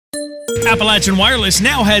Appalachian Wireless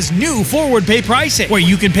now has new forward pay pricing, where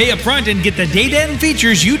you can pay up front and get the data and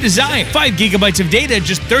features you desire. 5 gigabytes of data,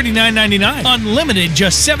 just $39.99. Unlimited,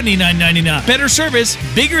 just $79.99. Better service,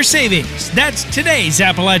 bigger savings. That's today's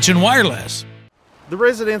Appalachian Wireless. The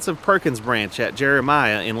residents of Perkins Branch at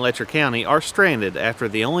Jeremiah in Letcher County are stranded after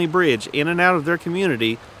the only bridge in and out of their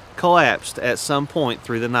community collapsed at some point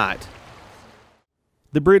through the night.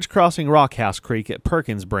 The bridge crossing Rockhouse Creek at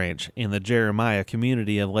Perkins Branch in the Jeremiah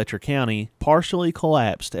community of Letcher County partially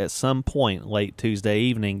collapsed at some point late Tuesday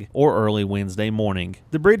evening or early Wednesday morning.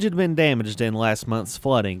 The bridge had been damaged in last month's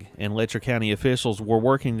flooding, and Letcher County officials were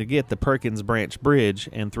working to get the Perkins Branch Bridge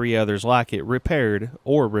and 3 others like it repaired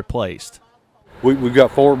or replaced. We've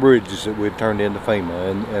got 4 bridges that we'd turned into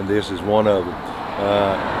FEMA, and this is one of them.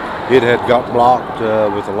 It had got blocked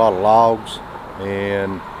with a lot of logs,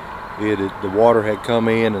 and the water had come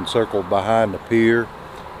in and circled behind the pier,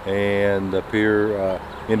 and the pier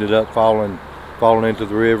ended up falling into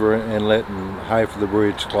the river and letting half of the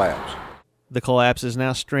bridge collapse. The collapse has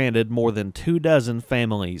now stranded more than 24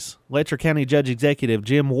 families. Letcher County Judge Executive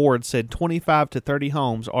Jim Ward said 25 to 30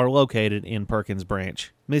 homes are located in Perkins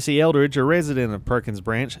Branch. Missy Eldridge, a resident of Perkins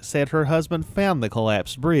Branch, said her husband found the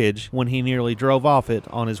collapsed bridge when he nearly drove off it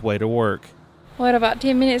on his way to work. Well, at about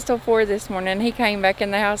 10 minutes till 4 this morning, he came back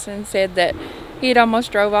in the house and said that he had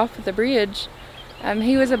almost drove off of the bridge.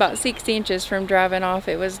 He was about 6 inches from driving off.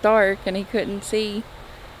 It was dark and he couldn't see.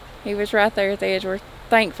 He was right there at the edge. We're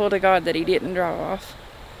thankful to God that he didn't drive off.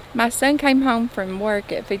 My son came home from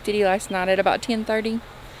work at 50 last night at about 10:30,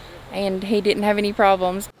 and he didn't have any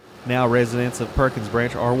problems. Now residents of Perkins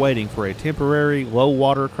Branch are waiting for a temporary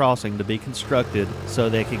low-water crossing to be constructed so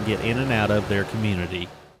they can get in and out of their community.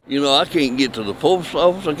 You know, I can't get to the post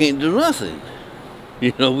office, I can't do nothing.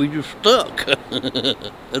 You know, we just stuck.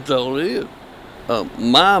 That's all it is.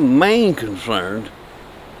 My main concern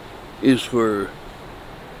is for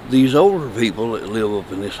these older people that live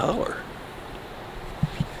up in this holler.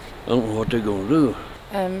 I don't know what they're going to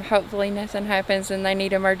do. Hopefully nothing happens and they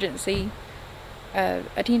need emergency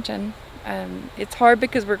attention. It's hard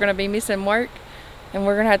because we're going to be missing work and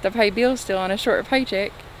we're going to have to pay bills still on a short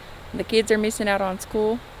paycheck. The kids are missing out on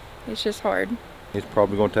school. It's just hard. It's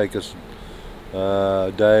probably going to take us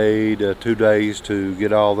a day to 2 days to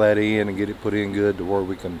get all that in and get it put in good to where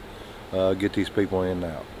we can get these people in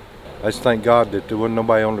and out. I just thank God that there wasn't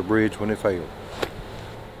nobody on the bridge when it failed.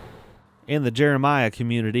 In the Jeremiah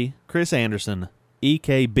community, Chris Anderson,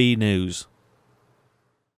 EKB News.